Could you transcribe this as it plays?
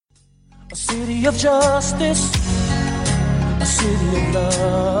A city of justice, a city of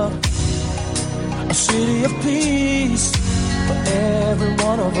love, a city of peace for every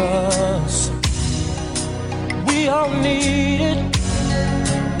one of us. We all need it,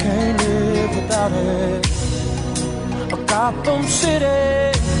 can't live without it. A Gotham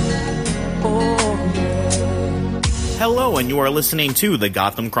City, oh yeah. Hello, and you are listening to the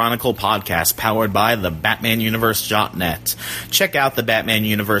Gotham Chronicle podcast powered by the BatmanUniverse.net. Check out the Batman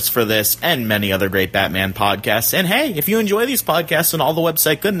Universe for this and many other great Batman podcasts. And hey, if you enjoy these podcasts and all the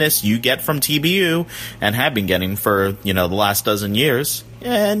website goodness you get from TBU and have been getting for, the last dozen years,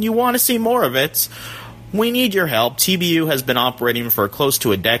 and you want to see more of it, we need your help. TBU has been operating for close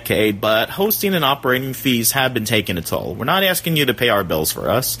to a decade, but hosting and operating fees have been taking a toll. We're not asking you to pay our bills for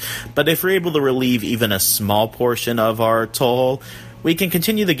us, but if we're able to relieve even a small portion of our toll, we can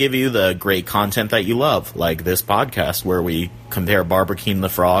continue to give you the great content that you love, like this podcast where we compare Barbara the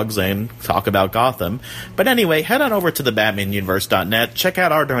Frogs and talk about Gotham. But anyway, head on over to the BatmanUniverse.net, check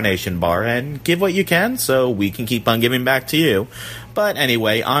out our donation bar, and give what you can so we can keep on giving back to you. But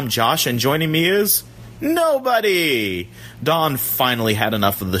anyway, I'm Josh, and joining me is nobody! Don finally had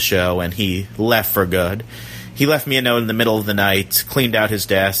enough of the show, and he left for good. He left me a note in the middle of the night, cleaned out his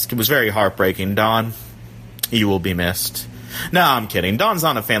desk. It was very heartbreaking. Don, you will be missed. No, I'm kidding. Don's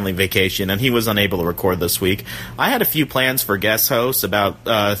on a family vacation, and he was unable to record this week. I had a few plans for guest hosts,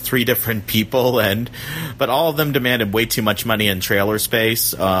 about 3 different people, but all of them demanded way too much money and trailer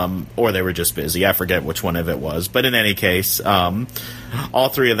space, or they were just busy. I forget which one of it was. But in any case, all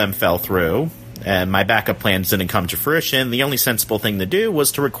 3 of them fell through, and my backup plans didn't come to fruition. The only sensible thing to do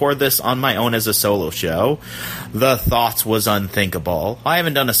was to record this on my own as a solo show. The thought was unthinkable. I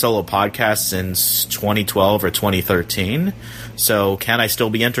haven't done a solo podcast since 2012 or 2013, so can I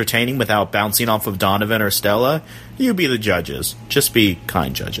still be entertaining without bouncing off of Donovan or Stella? You be the judges. Just be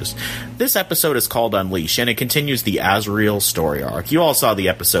kind judges. This episode is called Unleash, and it continues the Azrael story arc. You all saw the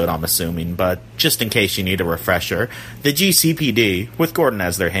episode, I'm assuming, but just in case you need a refresher, the GCPD, with Gordon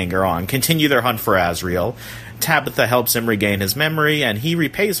as their hanger-on, continue their hunt for Azrael. Tabitha helps him regain his memory, and he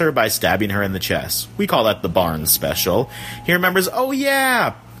repays her by stabbing her in the chest. We call that the Barnes special. He remembers, oh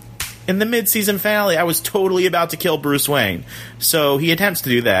yeah, in the mid-season finale, I was totally about to kill Bruce Wayne. So he attempts to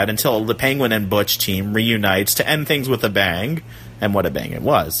do that until the Penguin and Butch team reunites to end things with a bang. And what a bang it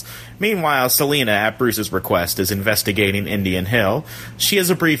was. Meanwhile, Selina, at Bruce's request, is investigating Indian Hill. She has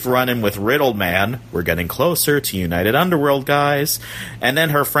a brief run-in with Riddle Man. We're getting closer to United Underworld, guys. And then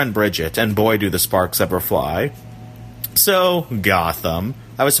her friend Bridget, and boy do the sparks ever fly. So, Gotham.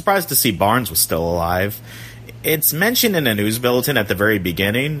 I was surprised to see Barnes was still alive. It's mentioned in a news bulletin at the very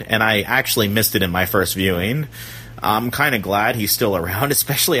beginning, and I actually missed it in my first viewing. I'm kind of glad he's still around,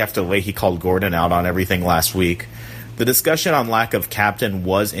 especially after the way he called Gordon out on everything last week. The discussion on lack of captain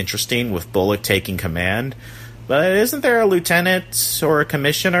was interesting, with Bullock taking command, but isn't there a lieutenant or a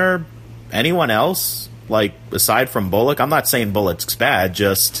commissioner? Anyone else? Like, aside from Bullock? I'm not saying Bullock's bad,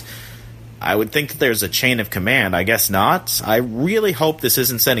 just I would think that there's a chain of command. I guess not. I really hope this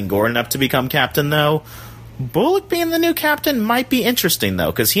isn't setting Gordon up to become captain, though. Bullock being the new captain might be interesting, though,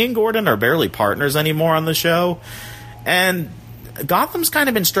 because he and Gordon are barely partners anymore on the show, and Gotham's kind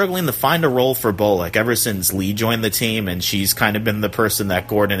of been struggling to find a role for Bullock ever since Lee joined the team, and she's kind of been the person that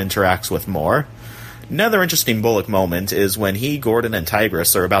Gordon interacts with more. Another interesting Bullock moment is when he, Gordon, and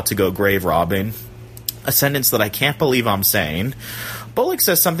Tigress are about to go grave robbing, a sentence that I can't believe I'm saying. Bullock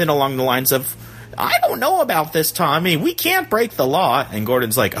says something along the lines of, I don't know about this, Tommy. We can't break the law. And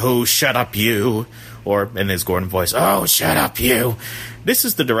Gordon's like, oh, shut up, you. Or, in his Gordon voice, oh, shut up, you. This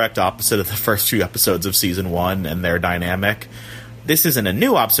is the direct opposite of the first 2 episodes of Season 1 and their dynamic. This isn't a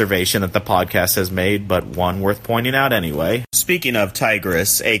new observation that the podcast has made, but one worth pointing out anyway. Speaking of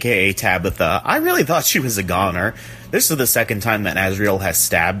Tigress, aka Tabitha, I really thought she was a goner. This is the second time that Azrael has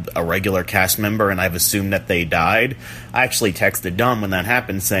stabbed a regular cast member, and I've assumed that they died. I actually texted Dom when that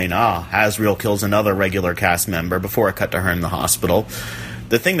happened, saying, Azrael kills another regular cast member, before I cut to her in the hospital.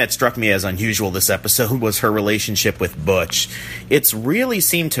 The thing that struck me as unusual this episode was her relationship with Butch. It's really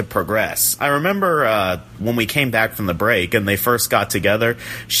seemed to progress. I remember when we came back from the break and they first got together,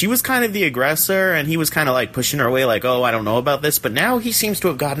 she was kind of the aggressor and he was kind of like pushing her away like, oh, I don't know about this. But now he seems to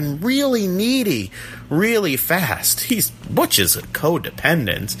have gotten really needy really fast. Butch is a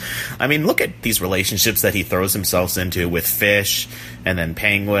codependent. I mean, look at these relationships that he throws himself into with Fish and then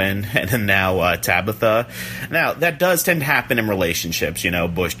Penguin and then now Tabitha. Now, that does tend to happen in relationships,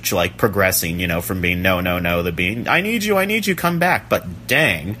 Butch like progressing, from being no to being I need you, come back. But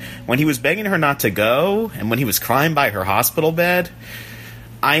dang, when he was begging her not to go and when he was crying by her hospital bed,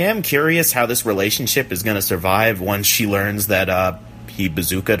 I am curious how this relationship is going to survive once she learns that he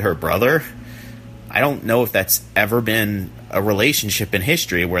bazookaed her brother. I don't know if that's ever been a relationship in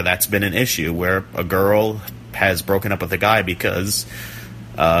history where that's been an issue, where a girl has broken up with a guy because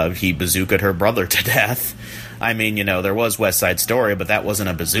he bazookaed her brother to death. I mean, there was West Side Story, but that wasn't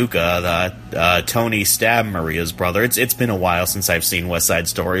a bazooka. Tony stabbed Maria's brother. It's been a while since I've seen West Side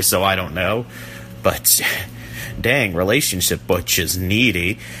Story, so I don't know. But dang, relationship Butch is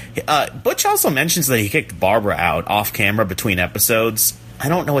needy. Butch also mentions that he kicked Barbara out off camera between episodes. I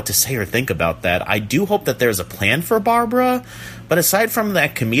don't know what to say or think about that. I do hope that there's a plan for Barbara, but aside from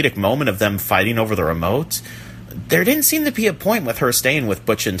that comedic moment of them fighting over the remote, there didn't seem to be a point with her staying with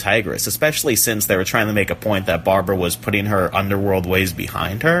Butch and Tigress, especially since they were trying to make a point that Barbara was putting her underworld ways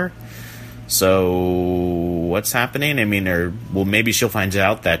behind her. So, what's happening? I mean, maybe she'll find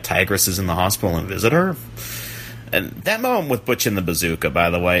out that Tigress is in the hospital and visit her? And that moment with Butch and the bazooka, by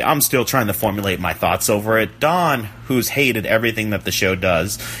the way, I'm still trying to formulate my thoughts over it. Dawn, who's hated everything that the show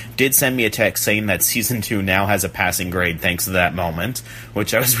does, did send me a text saying that Season 2 now has a passing grade thanks to that moment,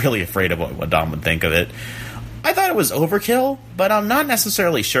 which I was really afraid of what Dawn would think of it. I thought it was overkill, but I'm not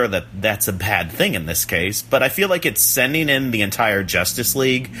necessarily sure that that's a bad thing in this case, but I feel like it's sending in the entire Justice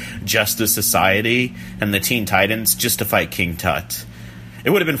League, Justice Society, and the Teen Titans just to fight King Tut. It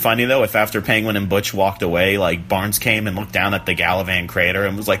would have been funny, though, if after Penguin and Butch walked away, Barnes came and looked down at the Galavan crater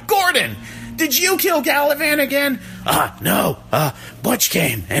and was like, "Gordon, did you kill Galavan again?" No, Butch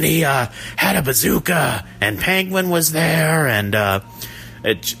came, and he, had a bazooka, and Penguin was there, and, on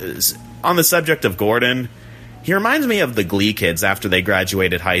the subject of Gordon, he reminds me of the Glee kids after they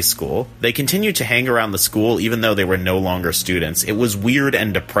graduated high school. They continued to hang around the school even though they were no longer students. It was weird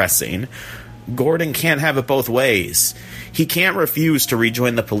and depressing. Gordon can't have it both ways. He can't refuse to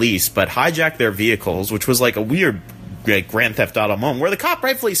rejoin the police, but hijack their vehicles, which was like a weird Grand Theft Auto moment, where the cop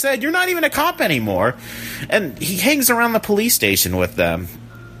rightfully said, "You're not even a cop anymore." And he hangs around the police station with them.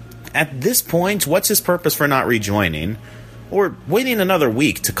 At this point, what's his purpose for not rejoining? Or waiting another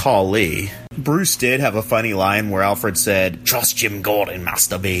week to call Lee? Bruce did have a funny line where Alfred said, "Trust Jim Gordon,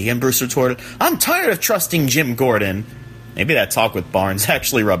 Master B." And Bruce retorted, "I'm tired of trusting Jim Gordon." Maybe that talk with Barnes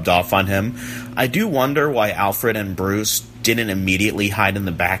actually rubbed off on him. I do wonder why Alfred and Bruce didn't immediately hide in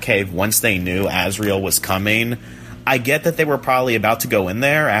the Batcave once they knew Azrael was coming. I get that they were probably about to go in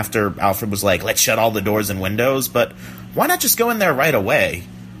there after Alfred was like, "Let's shut all the doors and windows," but why not just go in there right away?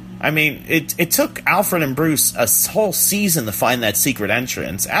 I mean, it took Alfred and Bruce a whole season to find that secret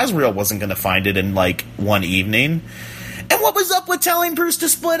entrance. Azrael wasn't going to find it in, one evening. And what was up with telling Bruce to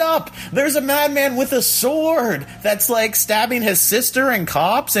split up? There's a madman with a sword that's, stabbing his sister and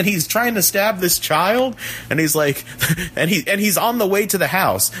cops, and he's trying to stab this child, and he's like, and he's on the way to the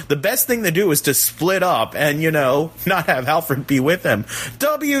house. The best thing to do is to split up and, not have Alfred be with him.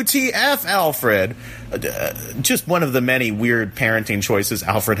 WTF, Alfred? Just one of the many weird parenting choices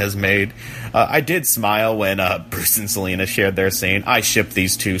Alfred has made. I did smile when Bruce and Selena shared their scene. I shipped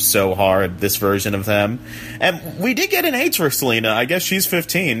these two so hard, this version of them. And we did get an age for Selena. I guess she's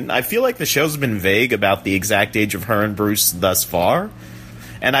 15. I feel like the show's been vague about the exact age of her and Bruce thus far.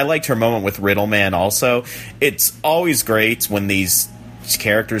 And I liked her moment with Riddleman also. It's always great when these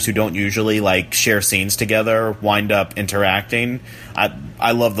characters who don't usually share scenes together wind up interacting.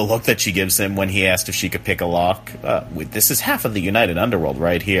 I love the look that she gives him when he asked if she could pick a lock. This is half of the United Underworld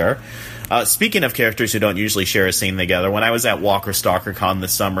right here. Speaking of characters who don't usually share a scene together, when I was at Walker Stalker Con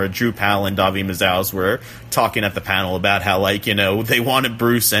this summer, Drew Powell and Davi Mazouz were talking at the panel about how, they wanted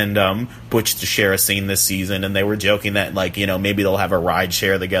Bruce and Butch to share a scene this season, and they were joking that, maybe they'll have a ride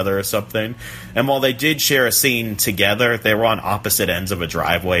share together or something. And while they did share a scene together, they were on opposite ends of a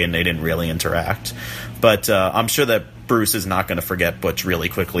driveway, and they didn't really interact. But I'm sure that Bruce is not going to forget Butch really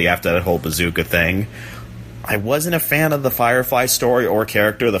quickly after that whole bazooka thing. I wasn't a fan of the Firefly story or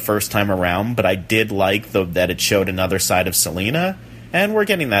character the first time around, but I did like that it showed another side of Selena, and we're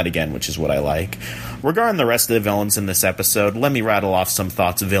getting that again, which is what I like. Regarding the rest of the villains in this episode, let me rattle off some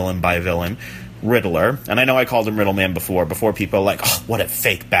thoughts villain by villain. Riddler, and I know I called him Riddleman before people are like, "Oh, what a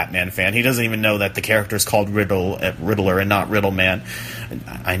fake Batman fan. He doesn't even know that the character is called Riddler and not Riddleman."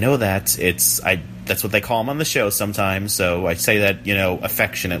 I know that. That's what they call him on the show sometimes, so I say that,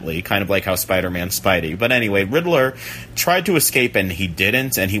 affectionately, kind of like how Spider-Man's Spidey. But anyway, Riddler tried to escape and he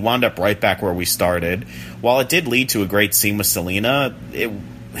didn't, and he wound up right back where we started. While it did lead to a great scene with Selena,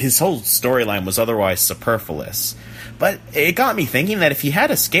 his whole storyline was otherwise superfluous. But it got me thinking that if he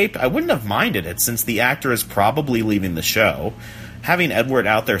had escaped, I wouldn't have minded it, since the actor is probably leaving the show. Having Edward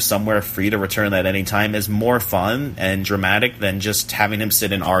out there somewhere free to return at any time is more fun and dramatic than just having him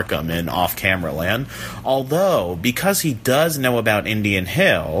sit in Arkham in off-camera land. Although, because he does know about Indian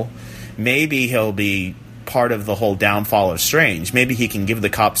Hill, maybe he'll be part of the whole downfall of Strange. Maybe he can give the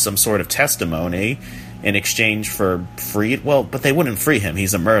cops some sort of testimony in exchange for but they wouldn't free him.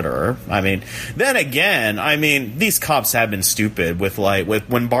 He's a murderer. I mean, then again, these cops have been stupid with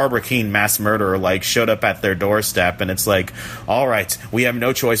when Barbara Keene, mass murderer, showed up at their doorstep, and it's like, all right, we have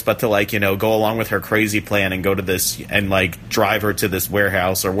no choice but to, go along with her crazy plan and go to this, and, drive her to this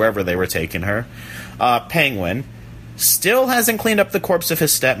warehouse or wherever they were taking her. Penguin still hasn't cleaned up the corpse of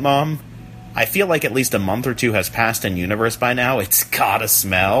his stepmom. I feel like at least a month or two has passed in universe by now. It's gotta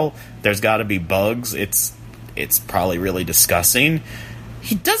smell. There's gotta be bugs. It's probably really disgusting.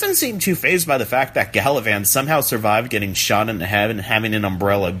 He doesn't seem too fazed by the fact that Gallivant somehow survived getting shot in the head and having an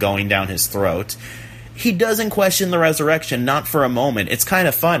umbrella going down his throat. He doesn't question the resurrection, not for a moment. It's kind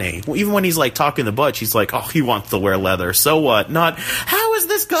of funny. Even when he's, talking to Butch, he's like, oh, he wants to wear leather. So what? Not, how is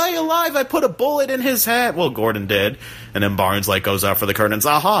this guy alive? I put a bullet in his head. Well, Gordon did. And then Barnes, goes out for the curtains.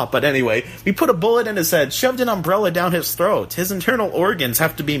 Aha! But anyway, we put a bullet in his head, shoved an umbrella down his throat. His internal organs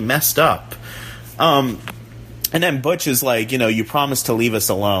have to be messed up. And then Butch is like, you promised to leave us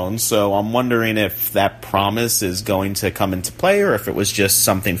alone. So I'm wondering if that promise is going to come into play or if it was just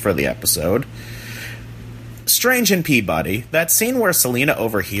something for the episode. Strange and Peabody, that scene where Selina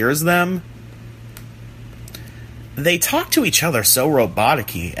overhears them, they talk to each other so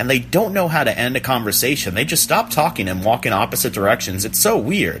robotic-y, and they don't know how to end a conversation. They just stop talking and walk in opposite directions. It's so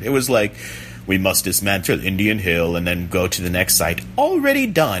weird. It was like, we must dismantle Indian Hill and then go to the next site. Already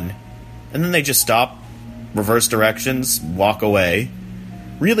done. And then they just stop, reverse directions, walk away.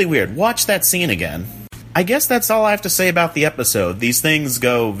 Really weird. Watch that scene again. I guess that's all I have to say about the episode. These things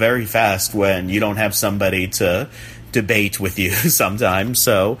go very fast when you don't have somebody to debate with you sometimes.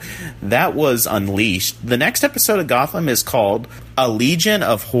 So that was Unleashed. The next episode of Gotham is called A Legion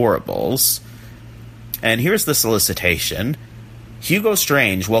of Horribles. And here's the solicitation. Hugo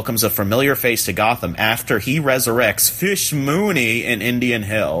Strange welcomes a familiar face to Gotham after he resurrects Fish Mooney in Indian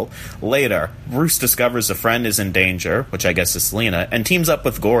Hill. Later, Bruce discovers a friend is in danger, which I guess is Selina, and teams up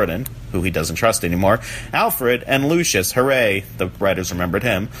with Gordon, who he doesn't trust anymore, Alfred, and Lucius, hooray, the writers remembered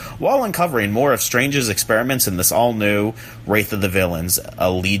him, while uncovering more of Strange's experiments in this all-new Wraith of the Villains,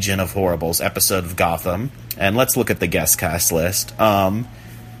 A Legion of Horribles episode of Gotham. And let's look at the guest cast list.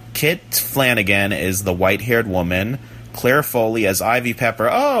 Kit Flanagan is the white-haired woman, Claire Foley as Ivy Pepper.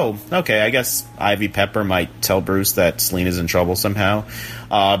 Oh, okay, I guess Ivy Pepper might tell Bruce that Selina's in trouble somehow.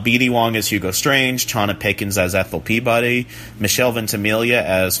 B.D. Wong as Hugo Strange, Chana Pickens as Ethel Peabody, Michelle Ventimiglia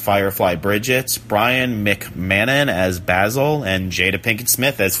as Firefly Bridget, Brian McMahon as Basil, and Jada Pinkett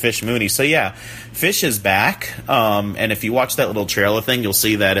Smith as Fish Mooney. So yeah, Fish is back, and if you watch that little trailer thing, you'll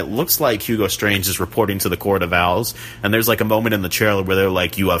see that it looks like Hugo Strange is reporting to the Court of Owls, and there's a moment in the trailer where they're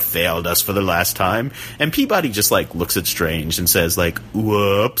like, you have failed us for the last time, and Peabody just looks at Strange and says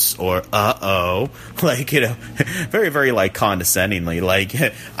whoops, or uh-oh, very, very condescendingly,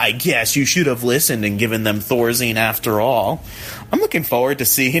 I guess you should have listened and given them Thorazine after all. I'm looking forward to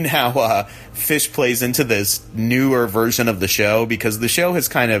seeing how Fish plays into this newer version of the show, because the show has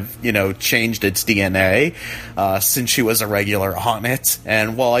kind of, changed its DNA since she was a regular on it.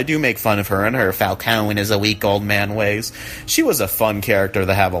 And while I do make fun of her and her Falcone is a weak old man ways, she was a fun character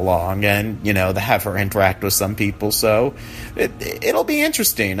to have along and, to have her interact with some people. So it'll be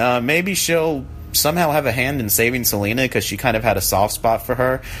interesting. Maybe she'll somehow have a hand in saving Selina because she kind of had a soft spot for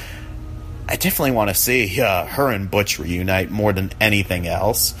her. I definitely want to see her and Butch reunite more than anything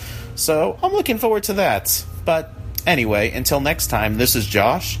else. So I'm looking forward to that. But anyway, until next time, this is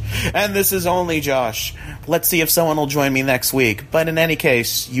Josh, and this is only Josh. Let's see if someone will join me next week. But in any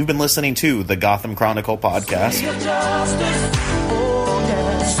case, you've been listening to the Gotham Chronicle podcast.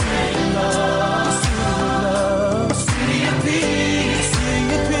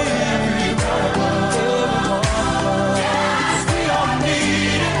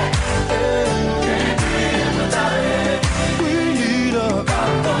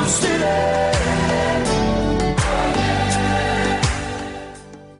 City.